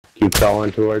Keep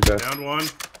crawling towards us. Down one.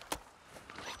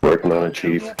 Working on it,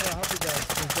 Chief. Yeah, I'll help you guys.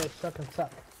 You guys suck and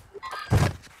suck.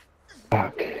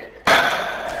 Fuck.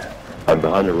 I'm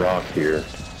behind a rock here.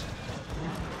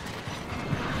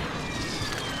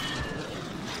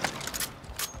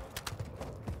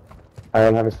 I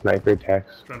don't have a sniper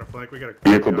text. Trying to flank. We got a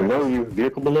Vehicle below you.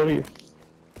 Vehicle below you.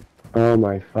 Oh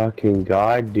my fucking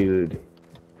god, dude.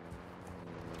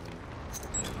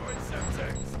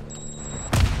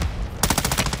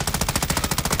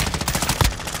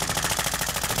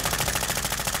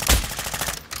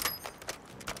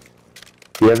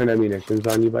 Do you have any ammunitions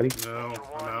on you, buddy? No,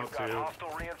 I'm out too.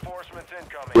 Hostile reinforcements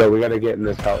incoming. Yeah, we gotta get in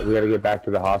this house. We gotta get back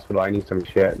to the hospital. I need some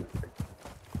shit.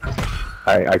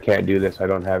 I can't do this. I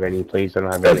don't have any police. I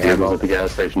don't have any Vehicles ammo. at the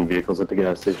gas station. Vehicles at the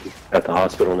gas station. At the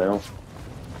hospital now.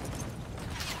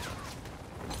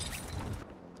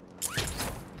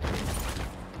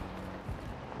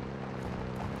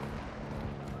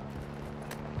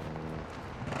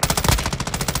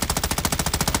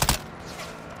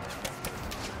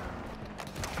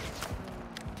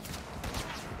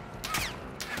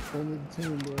 Only the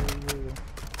team, boy. Yeah.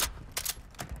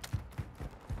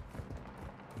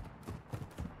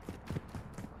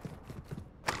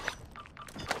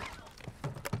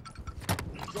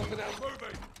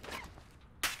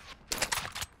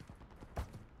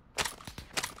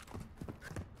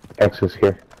 X is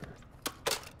here.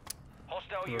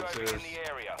 Hostile What's UAV in this? the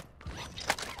area.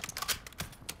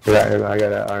 I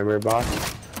got an armor box.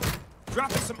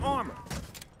 Drop us some armor.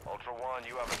 Ultra One,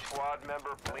 you have a squad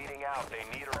member bleeding out.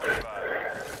 They need a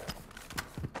revive.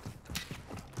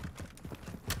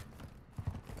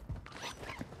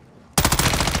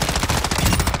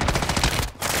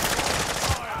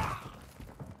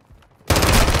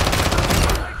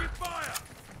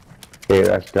 Okay,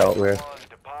 that's dealt with. One,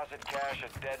 deposit cash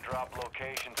at dead drop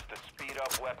locations to speed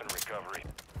up weapon recovery.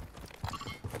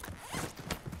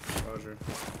 Roger.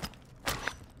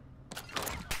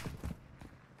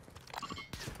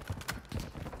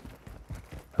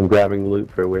 I'm grabbing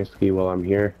loot for whiskey while I'm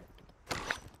here.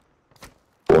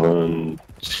 1,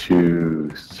 2,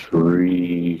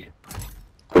 3.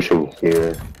 Pushing here.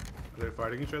 Are they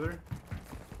fighting each other?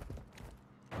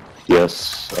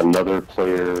 Yes, another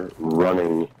player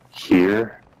running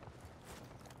here.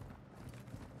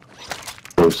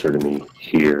 Closer to me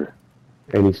here.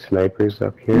 Any snipers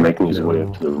up here? Making his way No.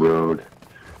 up to the road.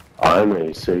 I'm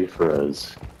a safe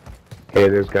res. Hey,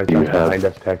 there's guys You up have- behind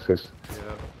us, Texas.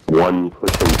 Yeah. One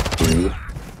pushing through.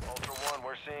 Ultra One,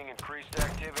 we're seeing increased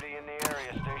activity in the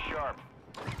area. Stay sharp.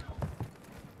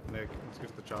 Nick, let's get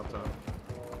to the chop top.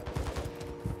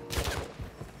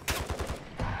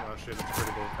 Oh shit, it's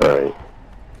critical. Alright.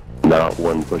 Not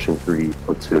one pushing 3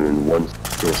 platoon. One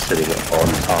still sitting on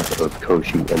top of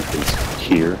Koshi entrance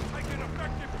here.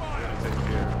 Gonna take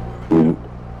care.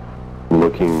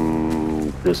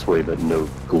 Looking this way, but no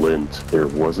glint. There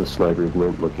was a sniper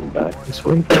glint looking back this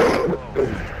way.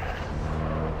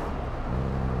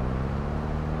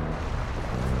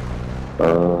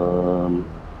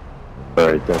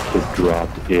 Alright, that kid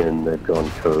dropped in. They've gone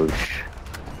Kosh.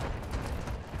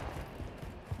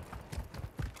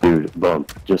 Dude,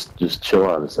 Bump, just chill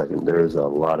out a second. There's a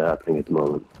lot happening at the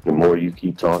moment. The more you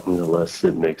keep talking, the less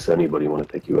it makes anybody want to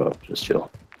pick you up. Just chill.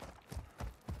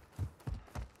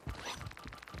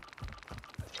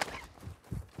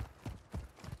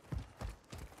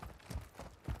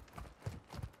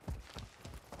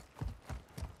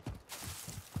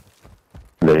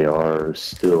 They are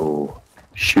still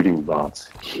shooting bots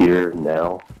here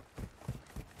now.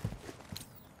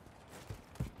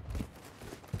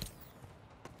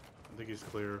 I think he's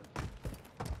clear.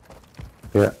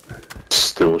 Yeah.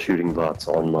 Still shooting bots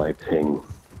on my ping.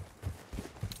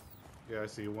 Yeah, I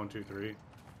see 1, 2, 3,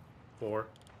 4.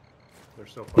 They're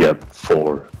still fighting. Yep,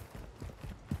 4.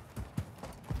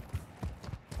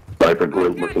 Sniper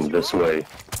glint looking this way.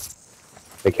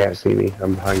 They can't see me.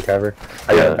 I'm behind cover.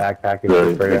 I got a backpack and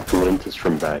shit for The you. glint is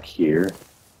from back here.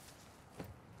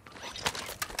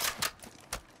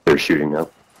 They're shooting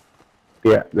up.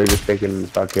 Yeah, they're just taking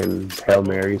fucking Hail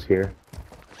Marys here.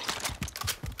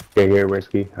 Okay, here,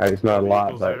 whiskey. It's not a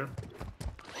lot, Vehicles but... there.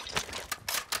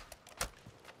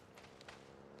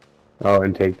 Oh,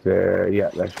 and take the... Yeah,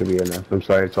 that should be enough. I'm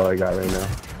sorry, that's all I got right now.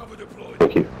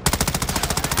 Thank you.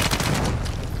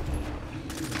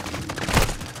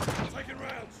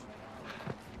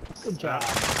 Good job.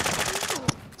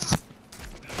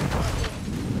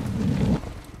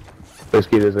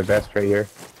 Whiskey, there's a vest right here.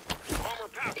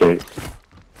 Okay.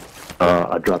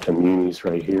 I dropped a munis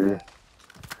right here.